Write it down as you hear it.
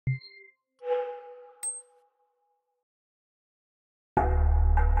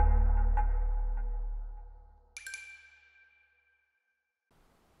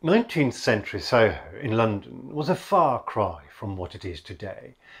19th century Soho in London was a far cry from what it is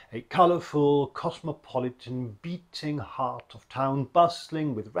today. A colourful, cosmopolitan, beating heart of town,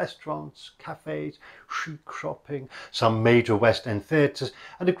 bustling with restaurants, cafes, chic shopping, some major West End theatres,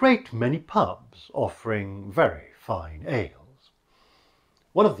 and a great many pubs offering very fine ales.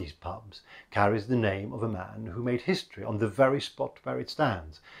 One of these pubs carries the name of a man who made history on the very spot where it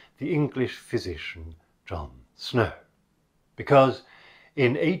stands, the English physician John Snow. Because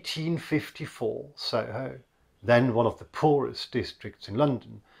in 1854, Soho, then one of the poorest districts in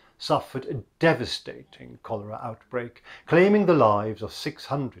London, suffered a devastating cholera outbreak, claiming the lives of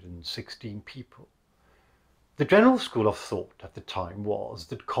 616 people. The general school of thought at the time was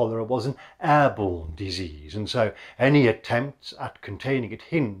that cholera was an airborne disease, and so any attempts at containing it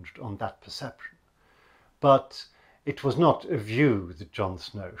hinged on that perception. But it was not a view that John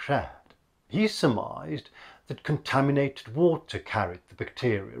Snow shared. He surmised that contaminated water carried the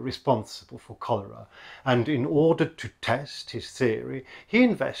bacteria responsible for cholera, and in order to test his theory, he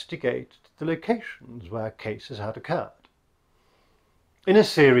investigated the locations where cases had occurred. In a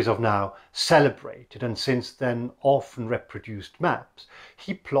series of now celebrated and since then often reproduced maps,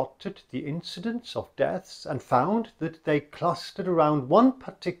 he plotted the incidence of deaths and found that they clustered around one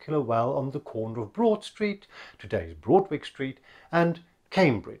particular well on the corner of Broad Street, today's Broadwick Street, and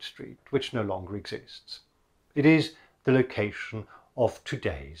Cambridge Street, which no longer exists. It is the location of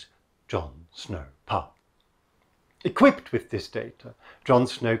today's John Snow pub. Equipped with this data, John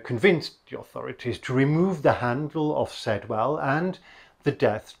Snow convinced the authorities to remove the handle of said well, and the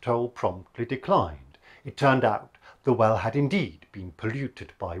death toll promptly declined. It turned out the well had indeed been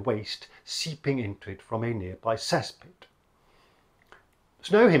polluted by waste seeping into it from a nearby cesspit.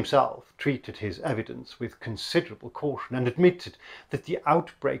 Snow himself treated his evidence with considerable caution and admitted that the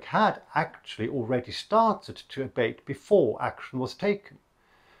outbreak had actually already started to abate before action was taken.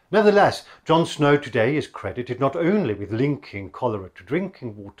 Nevertheless, John Snow today is credited not only with linking cholera to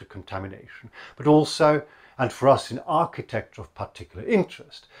drinking water contamination, but also, and for us in architecture of particular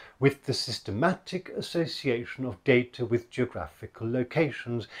interest, with the systematic association of data with geographical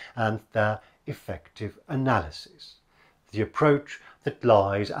locations and their effective analysis. The approach that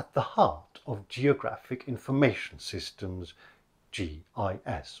lies at the heart of Geographic Information Systems,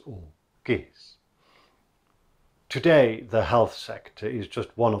 GIS or GIS. Today, the health sector is just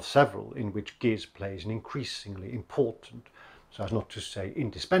one of several in which GIS plays an increasingly important, so as not to say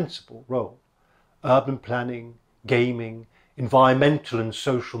indispensable, role. Urban planning, gaming, environmental and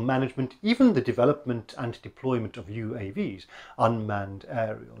social management, even the development and deployment of UAVs, unmanned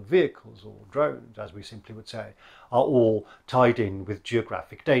aerial vehicles, or drones as we simply would say, are all tied in with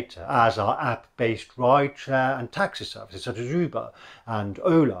geographic data, as are app-based rideshare and taxi services such as Uber and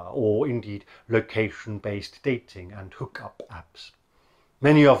Ola, or indeed location-based dating and hookup apps.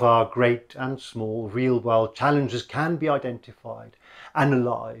 Many of our great and small real-world challenges can be identified,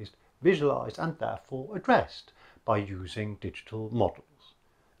 analysed, visualised and therefore addressed by using digital models.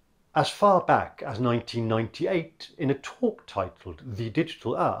 As far back as 1998, in a talk titled The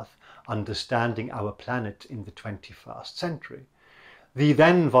Digital Earth, Understanding Our Planet in the 21st Century, the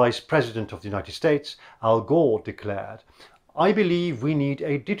then Vice President of the United States, Al Gore, declared, "I believe we need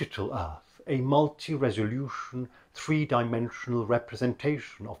a digital Earth, a multi-resolution, three-dimensional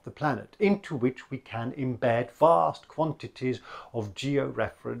representation of the planet, into which we can embed vast quantities of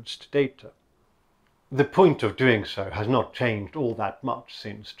geo-referenced data." The point of doing so has not changed all that much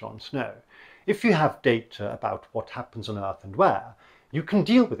since John Snow. If you have data about what happens on Earth and where, you can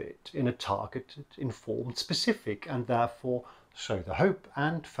deal with it in a targeted, informed, specific and therefore, so the hope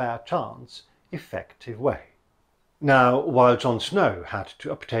and fair chance, effective way. Now, while John Snow had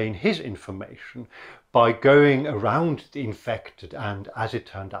to obtain his information by going around the infected and, as it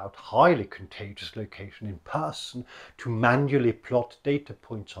turned out, highly contagious location in person to manually plot data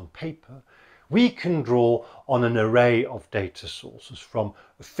points on paper, we can draw on an array of data sources from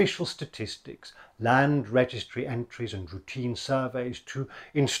official statistics, land registry entries and routine surveys to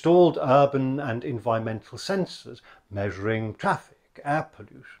installed urban and environmental sensors measuring traffic, air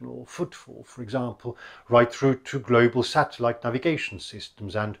pollution or footfall, for example, right through to global satellite navigation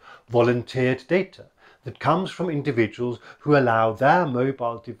systems and volunteered data that comes from individuals who allow their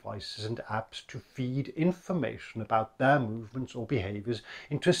mobile devices and apps to feed information about their movements or behaviours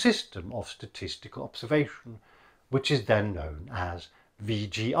into a system of statistical observation, which is then known as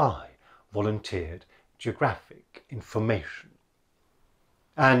VGI, Volunteered Geographic Information.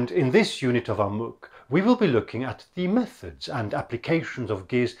 And in this unit of our MOOC, we will be looking at the methods and applications of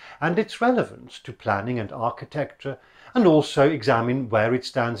GIS and its relevance to planning and architecture, and also examine where it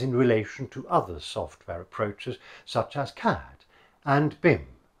stands in relation to other software approaches such as CAD and BIM,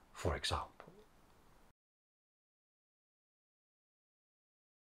 for example.